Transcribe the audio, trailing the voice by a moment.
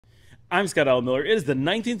I'm Scott Al Miller. It is the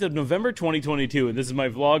 19th of November, 2022, and this is my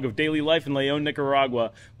vlog of daily life in Leon,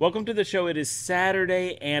 Nicaragua. Welcome to the show. It is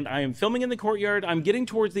Saturday, and I am filming in the courtyard. I'm getting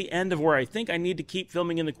towards the end of where I think I need to keep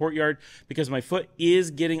filming in the courtyard because my foot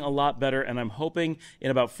is getting a lot better, and I'm hoping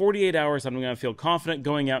in about 48 hours I'm going to feel confident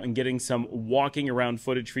going out and getting some walking around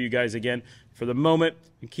footage for you guys again. For the moment,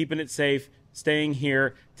 I'm keeping it safe, staying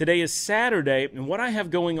here. Today is Saturday, and what I have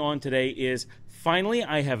going on today is finally,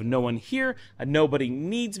 I have no one here. Nobody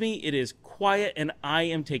needs me. It is quiet, and I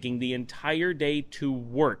am taking the entire day to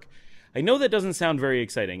work. I know that doesn't sound very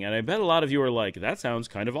exciting, and I bet a lot of you are like, that sounds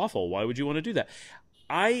kind of awful. Why would you want to do that?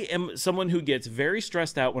 I am someone who gets very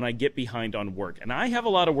stressed out when I get behind on work, and I have a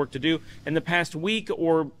lot of work to do, and the past week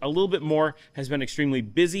or a little bit more has been extremely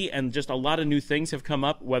busy, and just a lot of new things have come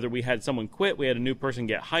up, whether we had someone quit, we had a new person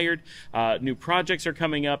get hired, new projects are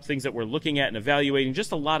coming up, things that we're looking at and evaluating,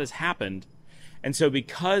 just a lot has happened. And so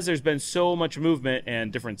because there's been so much movement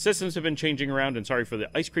and different systems have been changing around, and sorry for the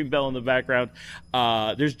ice cream bell in the background,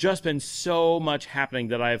 there's just been so much happening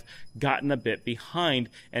that I've gotten a bit behind.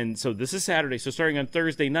 And so this is Saturday. So starting on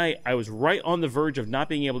Thursday night, I was right on the verge of not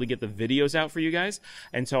being able to get the videos out for you guys.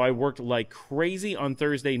 And so I worked like crazy on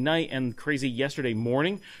Thursday night and crazy yesterday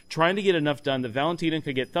morning, trying to get enough done that Valentina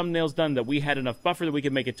could get thumbnails done, that we had enough buffer that we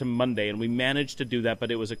could make it to Monday. And we managed to do that, but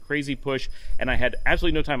it was a crazy push and I had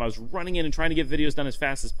absolutely no time. I was running in and trying to get videos done as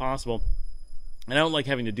fast as possible, and I don't like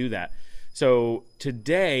having to do that. So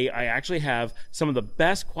today I actually have some of the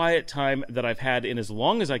best quiet time that I've had in as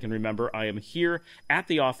long as I can remember. I am here at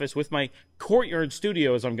the office with my courtyard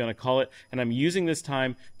studio, as I'm going to call it, and I'm using this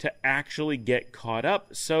time to actually get caught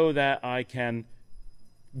up so that I can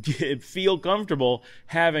feel comfortable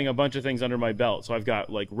having a bunch of things under my belt. So I've got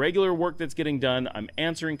like regular work that's getting done. I'm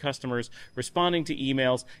answering customers, responding to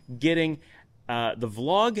emails, getting the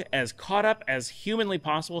vlog as caught up as humanly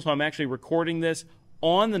possible. So I'm actually recording this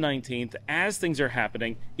on the 19th as things are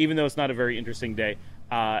happening, even though it's not a very interesting day.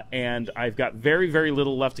 And I've got very, very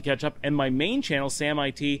little left to catch up. And my main channel, Sam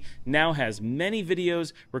IT, now has many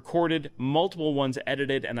videos recorded, multiple ones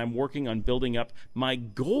edited, and I'm working on building up. My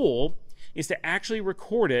goal is to actually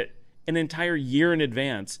record it an entire year in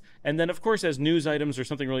advance. And then, of course, as news items or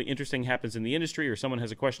something really interesting happens in the industry or someone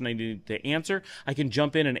has a question I need to answer, I can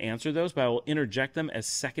jump in and answer those, but I will interject them as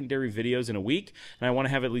secondary videos in a week. And I want to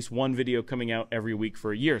have at least one video coming out every week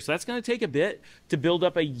for a year. So that's going to take a bit to build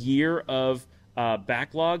up a year of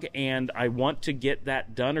backlog, and I want to get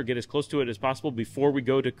that done or get as close to it as possible before we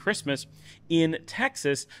go to Christmas in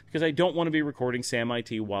Texas, because I don't want to be recording Sam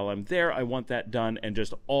IT while I'm there. I want that done and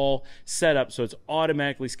just all set up so it's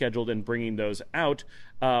automatically scheduled and bringing those out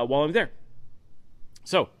while I'm there.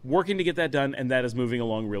 So working to get that done, and that is moving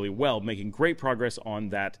along really well, making great progress on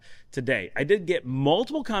that today. I did get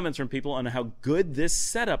multiple comments from people on how good this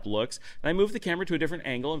setup looks, and I moved the camera to a different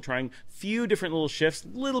angle. I'm trying a few different little shifts,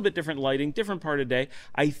 a little bit different lighting, different part of the day.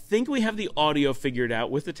 I think we have the audio figured out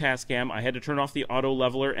with the Tascam. I had to turn off the auto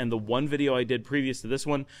leveler, and the one video I did previous to this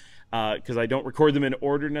one, because I don't record them in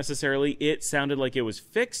order necessarily, it sounded like it was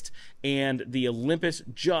fixed, and the Olympus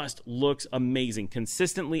just looks amazing.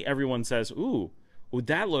 Consistently, everyone says, ooh,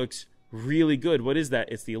 that looks really good. What is that?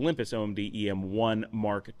 It's the Olympus OMD EM1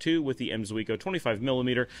 Mark II with the Mzuiko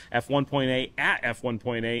 25mm f1.8 at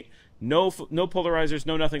f1.8. No polarizers,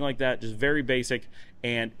 no nothing like that. Just very basic,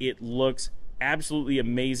 and it looks absolutely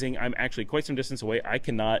amazing. I'm actually quite some distance away. I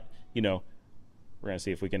cannot, you know, we're gonna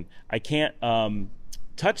see if we can. I can't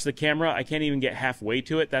touch the camera. I can't even get halfway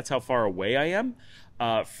to it. That's how far away I am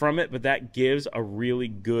from it. But that gives a really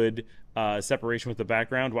good separation with the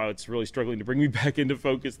background. Wow, it's really struggling to bring me back into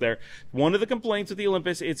focus there. One of the complaints with the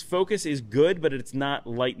Olympus, its focus is good, but it's not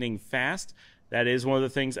lightning fast. That is one of the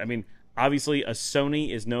things. I mean, obviously a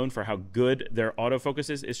Sony is known for how good their autofocus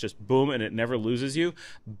is. It's just boom and it never loses you.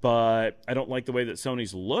 But I don't like the way that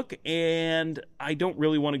Sony's look, and I don't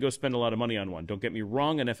really want to go spend a lot of money on one. Don't get me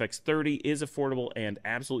wrong, an FX30 is affordable and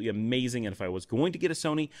absolutely amazing. And if I was going to get a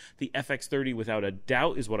Sony, the FX30 without a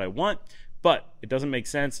doubt is what I want. But it doesn't make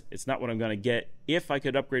sense. It's not what I'm going to get. If I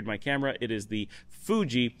could upgrade my camera, it is the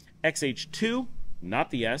Fuji X-H2, not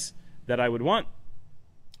the S, that I would want.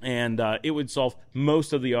 And it would solve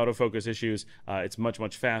most of the autofocus issues. It's much,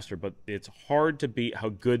 much faster, but it's hard to beat how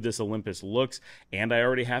good this Olympus looks. And I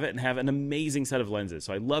already have it and have an amazing set of lenses.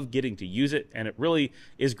 So I love getting to use it. And it really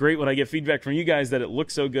is great when I get feedback from you guys that it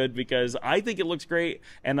looks so good, because I think it looks great.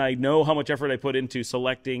 And I know how much effort I put into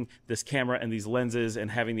selecting this camera and these lenses and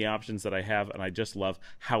having the options that I have. And I just love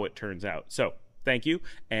how it turns out. So thank you.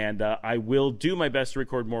 And I will do my best to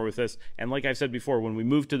record more with this. And like I've said before, when we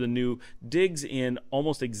move to the new digs in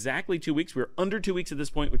almost exactly 2 weeks, we're under 2 weeks at this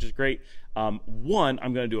point, which is great. One,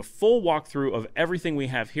 I'm going to do a full walkthrough of everything we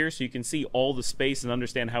have here so you can see all the space and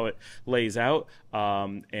understand how it lays out.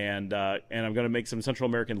 And I'm going to make some Central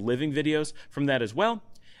American living videos from that as well.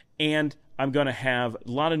 And I'm going to have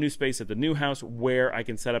a lot of new space at the new house where I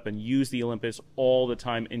can set up and use the Olympus all the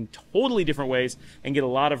time in totally different ways and get a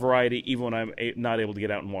lot of variety even when I'm not able to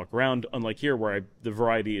get out and walk around, unlike here where the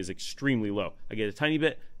variety is extremely low. I get a tiny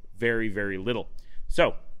bit, very, very little.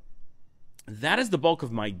 So that is the bulk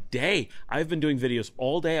of my day. I've been doing videos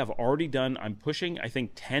all day. I've already done, I'm pushing, I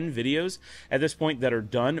think, 10 videos at this point that are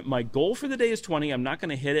done. My goal for the day is 20. I'm not going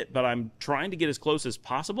to hit it, but I'm trying to get as close as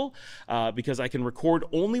possible because I can record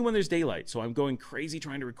only when there's daylight. So I'm going crazy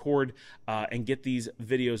trying to record and get these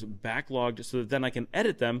videos backlogged so that then I can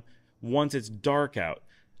edit them once it's dark out.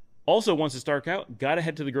 Also, once it's dark out, gotta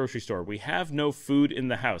head to the grocery store. We have no food in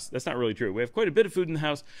the house. That's not really true. We have quite a bit of food in the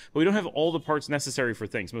house, but we don't have all the parts necessary for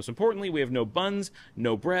things. Most importantly, we have no buns,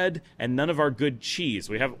 no bread, and none of our good cheese.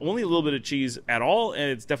 We have only a little bit of cheese at all,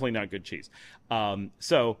 and it's definitely not good cheese.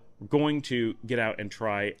 So we're going to get out and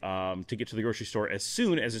try to get to the grocery store as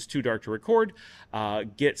soon as it's too dark to record,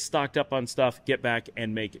 get stocked up on stuff, get back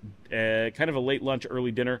and make kind of a late lunch,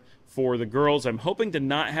 early dinner for the girls. I'm hoping to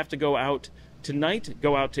not have to go out tonight,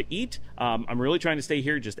 go out to eat. I'm really trying to stay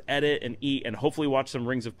here, just edit and eat, and hopefully watch some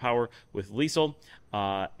Rings of Power with Liesel,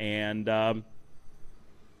 and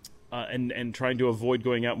trying to avoid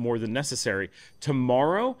going out more than necessary.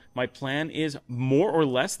 Tomorrow, my plan is more or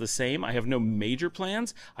less the same. I have no major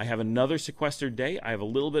plans. I have another sequestered day. I have a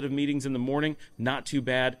little bit of meetings in the morning, not too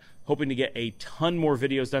bad. Hoping to get a ton more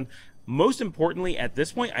videos done. Most importantly, at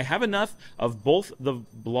this point, I have enough of both the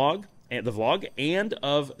vlog and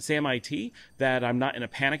of Sam IT that I'm not in a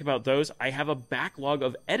panic about those. I have a backlog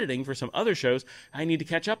of editing for some other shows I need to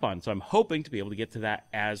catch up on, so I'm hoping to be able to get to that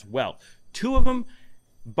as well. 2 of them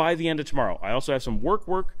by the end of tomorrow. I also have some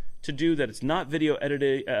work to do that it's not video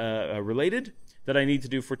editing related that I need to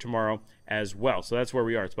do for tomorrow as well. So that's where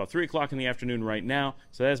we are. It's about 3 o'clock in the afternoon right now.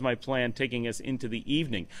 So that's my plan, taking us into the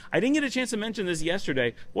evening. I didn't get a chance to mention this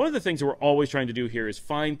yesterday. One of the things that we're always trying to do here is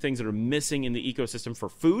find things that are missing in the ecosystem for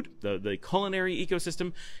food, the culinary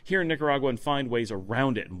ecosystem here in Nicaragua, and find ways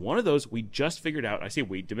around it. And one of those we just figured out. I say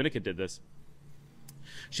we, Dominica did this.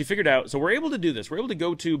 She figured out, so we're able to do this. We're able to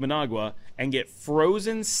go to Managua and get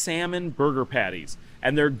frozen salmon burger patties.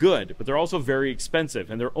 And they're good, but they're also very expensive.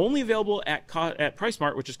 And they're only available at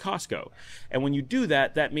PriceSmart, which is Costco. And when you do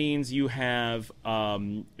that, that means you have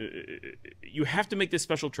to make this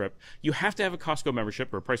special trip. You have to have a Costco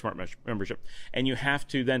membership or a PriceSmart membership. And you have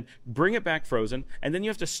to then bring it back frozen. And then you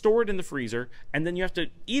have to store it in the freezer. And then you have to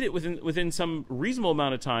eat it within some reasonable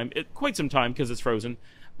amount of time, quite some time because it's frozen.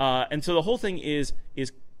 And so the whole thing is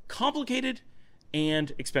complicated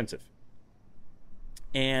and expensive.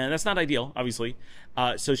 And that's not ideal, obviously.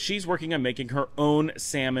 So she's working on making her own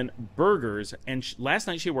salmon burgers. And last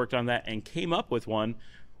night she worked on that and came up with one,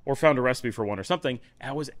 or found a recipe for one or something.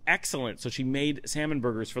 That was excellent. So she made salmon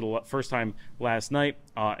burgers for the first time last night,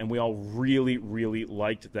 and we all really, really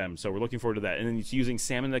liked them. So we're looking forward to that. And then it's using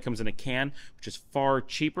salmon that comes in a can, which is far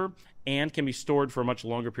cheaper and can be stored for a much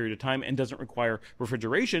longer period of time and doesn't require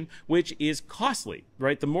refrigeration, which is costly,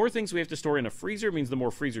 right? The more things we have to store in a freezer means the more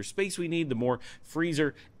freezer space we need, the more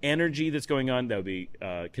freezer energy that's going on. That would be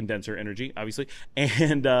condenser energy, obviously.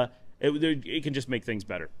 And it can just make things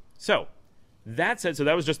better. So that said, so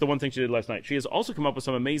that was just the one thing she did last night. She has also come up with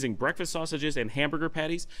some amazing breakfast sausages and hamburger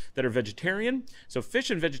patties that are vegetarian. So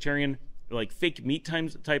fish and vegetarian, like fake meat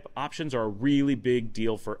type options, are a really big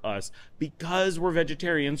deal for us because we're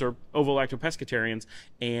vegetarians or ovo-lacto-pescatarians,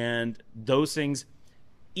 and those things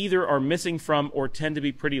either are missing from or tend to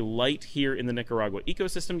be pretty light here in the Nicaragua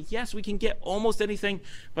ecosystem. Yes, we can get almost anything,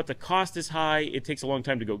 but the cost is high. It takes a long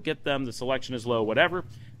time to go get them. The selection is low, whatever.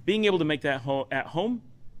 Being able to make that at home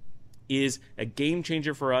is a game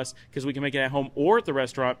changer for us because we can make it at home or at the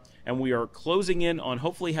restaurant, and we are closing in on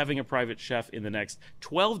hopefully having a private chef in the next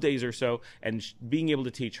 12 days or so, and being able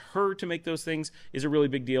to teach her to make those things is a really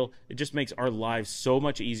big deal. It just makes our lives so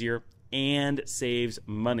much easier and saves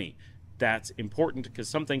money. That's important because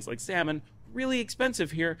some things like salmon really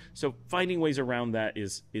expensive here, so finding ways around that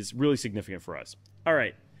is really significant for us. All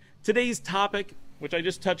right, today's topic, which I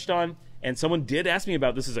just touched on, and someone did ask me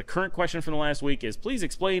about, this is a current question from the last week, is please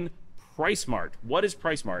explain Pricemart. What is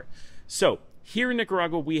Pricemart? So here in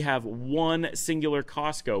Nicaragua, we have one singular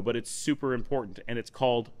Costco, but it's super important, and it's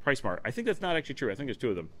called Pricemart. I think that's not actually true. I think there's 2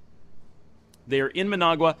 of them. They are in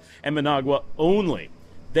Managua and Managua only.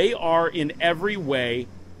 They are in every way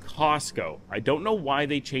Costco. I don't know why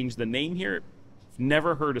they changed the name here.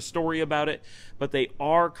 Never heard a story about it, but they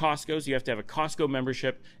are Costco's. You have to have a Costco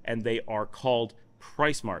membership, and they are called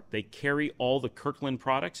Pricemart. They carry all the Kirkland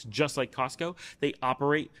products just like Costco. They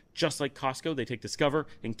operate just like Costco. They take Discover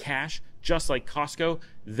and cash just like Costco.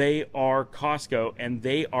 They are Costco, and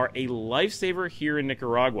they are a lifesaver here in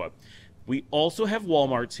Nicaragua. We also have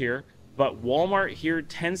Walmarts here, but Walmart here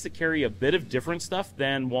tends to carry a bit of different stuff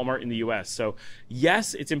than Walmart in the US. So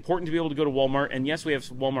yes, it's important to be able to go to Walmart, and yes, we have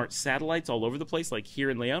Walmart satellites all over the place. Like here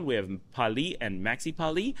in Leon, we have Pali and Maxi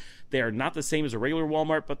Pali. They are not the same as a regular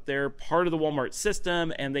Walmart, but they're part of the Walmart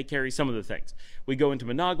system, and they carry some of the things. We go into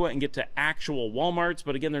Managua and get to actual Walmarts,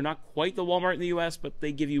 but again, they're not quite the Walmart in the US, but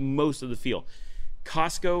they give you most of the feel.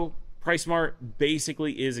 Costco, PriceSmart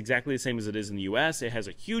basically is exactly the same as it is in the US. It has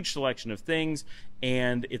a huge selection of things,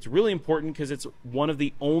 and it's really important because it's one of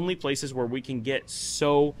the only places where we can get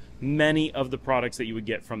so many of the products that you would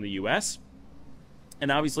get from the US.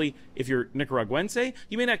 And obviously, if you're Nicaraguense,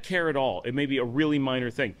 you may not care at all. It may be a really minor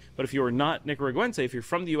thing. But if you are not Nicaraguense, if you're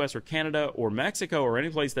from the US or Canada or Mexico or any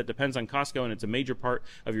place that depends on Costco and it's a major part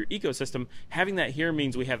of your ecosystem, having that here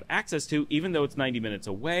means we have access to, even though it's 90 minutes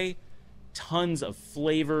away, tons of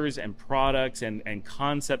flavors and products and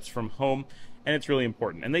concepts from home, and it's really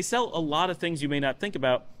important. And they sell a lot of things you may not think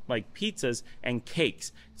about, like pizzas and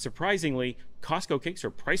cakes. Surprisingly, Costco cakes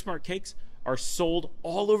or PriceSmart cakes are sold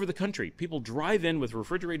all over the country. People drive in with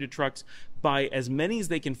refrigerated trucks, buy as many as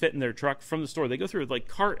they can fit in their truck from the store. They go through like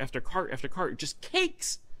cart after cart after cart, just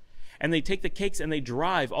cakes. And they take the cakes and they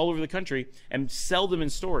drive all over the country and sell them in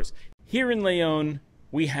stores. Here in Leon,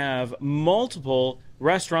 we have multiple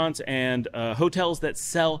restaurants and hotels that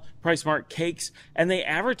sell PriceSmart cakes, and they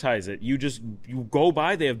advertise it. You go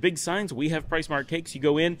by, they have big signs, we have PriceSmart cakes. You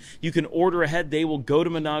go in, you can order ahead. They will go to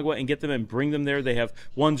Managua and get them and bring them there. They have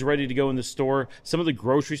ones ready to go in the store. Some of the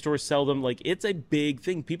grocery stores sell them. Like, it's a big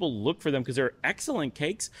thing. People look for them because they're excellent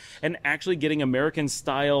cakes, and actually getting American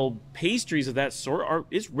style pastries of that sort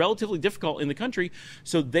is relatively difficult in the country.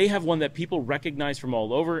 So they have one that people recognize from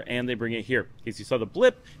all over, and they bring it here. In case you saw the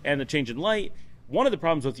blip and the change in light, one of the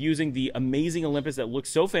problems with using the amazing Olympus that looks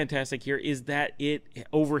so fantastic here is that it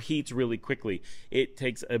overheats really quickly. It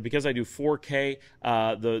takes, because I do 4K,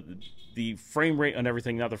 the frame rate on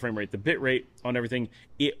everything, not the frame rate, the bit rate on everything,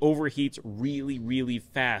 it overheats really, really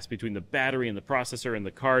fast between the battery and the processor and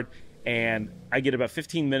the card. And I get about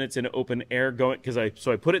 15 minutes in open air going,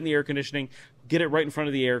 so I put it in the air conditioning, get it right in front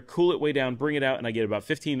of the air, cool it way down, bring it out, and I get about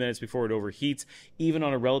 15 minutes before it overheats, even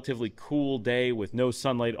on a relatively cool day with no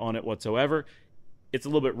sunlight on it whatsoever. It's a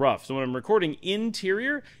little bit rough. So when I'm recording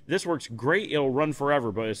interior, this works great. It'll run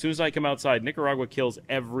forever. But as soon as I come outside, Nicaragua kills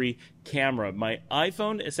every camera. My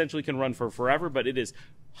iPhone essentially can run for forever, but it is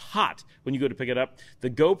hot when you go to pick it up. The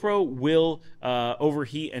GoPro will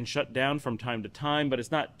overheat and shut down from time to time, but it's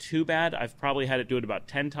not too bad. I've probably had it do it about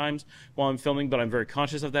 10 times while I'm filming, but I'm very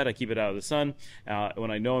conscious of that. I keep it out of the sun.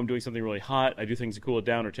 When I know I'm doing something really hot, I do things to cool it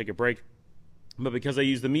down or take a break. But because I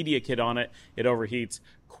use the media kit on it, it overheats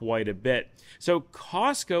quite a bit. So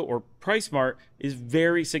Costco or PriceSmart is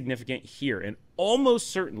very significant here, and almost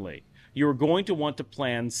certainly you're going to want to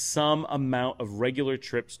plan some amount of regular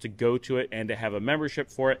trips to go to it and to have a membership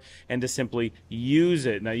for it and to simply use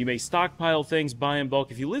it. Now, you may stockpile things, buy in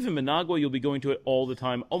bulk. If you live in Managua, you'll be going to it all the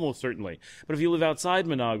time, almost certainly. But if you live outside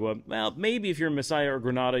Managua, well, maybe if you're in Messiah or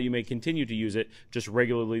Granada, you may continue to use it just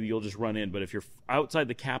regularly. You'll just run in. But if you're outside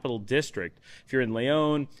the capital district, if you're in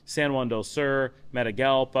Leon, San Juan del Sur,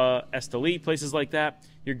 Matagalpa, Esteli, places like that,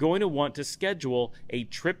 you're going to want to schedule a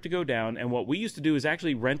trip to go down. And what we used to do is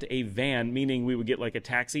actually rent a van, meaning we would get like a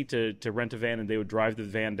taxi to rent a van, and they would drive the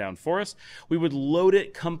van down for us. We would load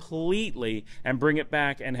it completely and bring it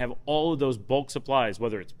back and have all of those bulk supplies,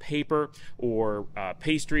 whether it's paper or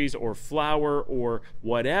pastries or flour or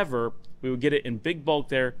whatever. We would get it in big bulk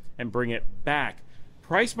there and bring it back.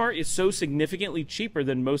 PriceSmart is so significantly cheaper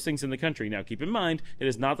than most things in the country. Now, keep in mind, it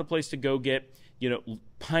is not the place to go get,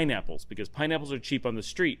 pineapples, because pineapples are cheap on the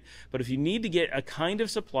street. But if you need to get a kind of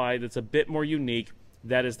supply that's a bit more unique,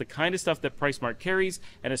 that is the kind of stuff that PriceSmart carries,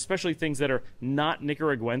 and especially things that are not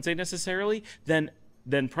Nicaraguense necessarily, then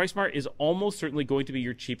PriceSmart is almost certainly going to be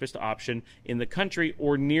your cheapest option in the country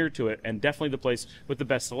or near to it, and definitely the place with the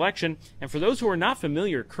best selection. And for those who are not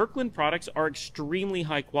familiar, Kirkland products are extremely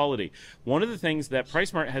high quality. One of the things that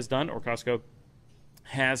PriceSmart has done, or Costco,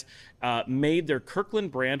 has made their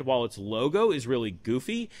Kirkland brand, while its logo is really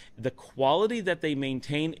goofy, the quality that they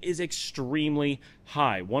maintain is extremely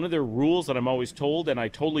high. One of their rules that I'm always told, and I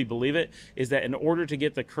totally believe it, is that in order to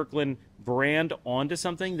get the Kirkland brand onto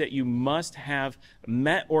something that you must have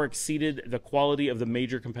met or exceeded the quality of the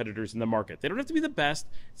major competitors in the market. They don't have to be the best.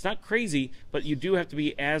 It's not crazy, but you do have to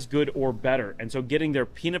be as good or better. And so getting their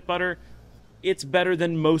peanut butter, it's better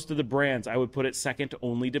than most of the brands. I would put it second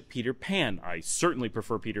only to Peter Pan. I certainly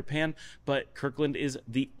prefer Peter Pan, but Kirkland is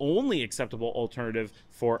the only acceptable alternative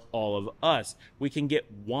for all of us. We can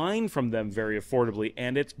get wine from them very affordably,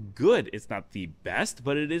 and it's good. It's not the best,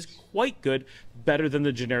 but it is quite good, better than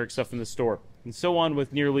the generic stuff in the store. And so on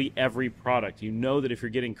with nearly every product. You know that if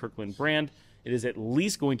you're getting Kirkland brand, it is at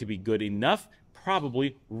least going to be good enough,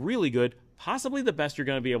 probably really good, possibly the best you're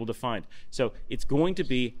going to be able to find. So it's going to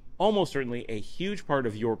be almost certainly a huge part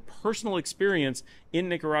of your personal experience in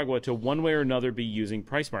Nicaragua to one way or another be using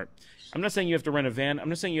PriceSmart. I'm not saying you have to rent a van. I'm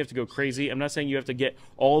not saying you have to go crazy. I'm not saying you have to get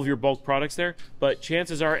all of your bulk products there, but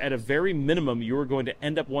chances are at a very minimum, you're going to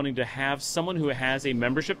end up wanting to have someone who has a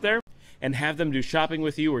membership there and have them do shopping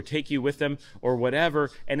with you or take you with them or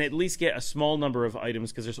whatever, and at least get a small number of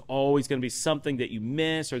items, because there's always going to be something that you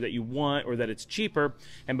miss or that you want or that it's cheaper,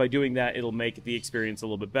 and by doing that, it'll make the experience a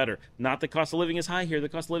little bit better. Not the cost of living is high here. The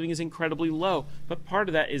cost of living is incredibly low, but part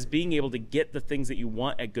of that is being able to get the things that you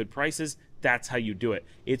want at good prices. That's how you do it.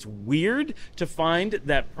 It's weird to find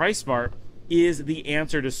that PriceSmart is the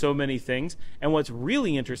answer to so many things. And what's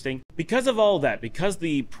really interesting, because of all that, because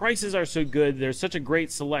the prices are so good, there's such a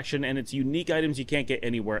great selection, and it's unique items you can't get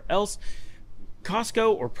anywhere else,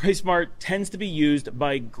 Costco or PriceSmart tends to be used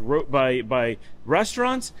by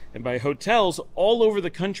restaurants and by hotels all over the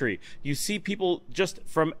country. You see people just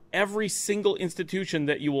from every single institution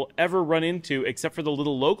that you will ever run into, except for the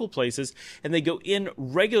little local places, and they go in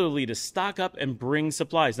regularly to stock up and bring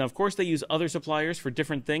supplies. Now, of course, they use other suppliers for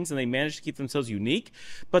different things, and they manage to keep themselves unique,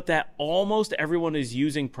 but that almost everyone is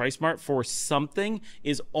using PriceSmart for something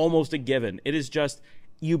is almost a given. It is just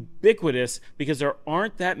ubiquitous because there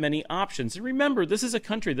aren't that many options. And remember, this is a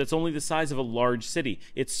country that's only the size of a large city.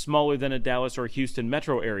 It's smaller than a Dallas or Houston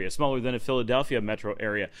metro area, smaller than a Philadelphia metro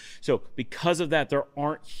area. So because of that, there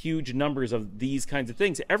aren't huge numbers of these kinds of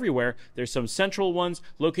things everywhere. There's some central ones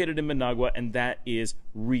located in Managua, and that is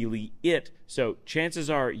really it. So chances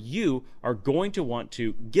are you are going to want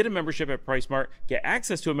to get a membership at PriceSmart, get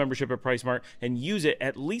access to a membership at PriceSmart, and use it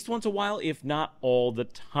at least once a while, if not all the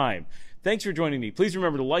time. Thanks for joining me. Please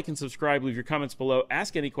remember to like and subscribe, leave your comments below,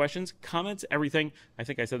 ask any questions, comments, everything. I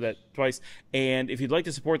think I said that twice. And if you'd like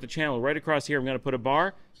to support the channel, right across here, I'm going to put a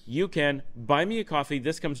bar. You can buy me a coffee.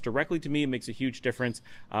 This comes directly to me. It makes a huge difference.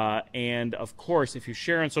 And of course, if you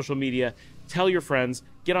share on social media, tell your friends,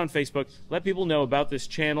 get on Facebook, let people know about this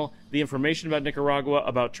channel, the information about Nicaragua,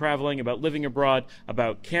 about traveling, about living abroad,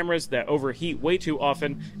 about cameras that overheat way too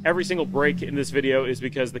often. Every single break in this video is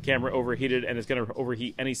because the camera overheated and it's going to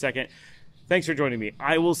overheat any second. Thanks for joining me.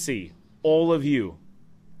 I will see all of you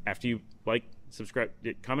after you like, subscribe,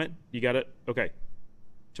 comment. You got it? Okay.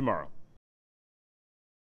 Tomorrow.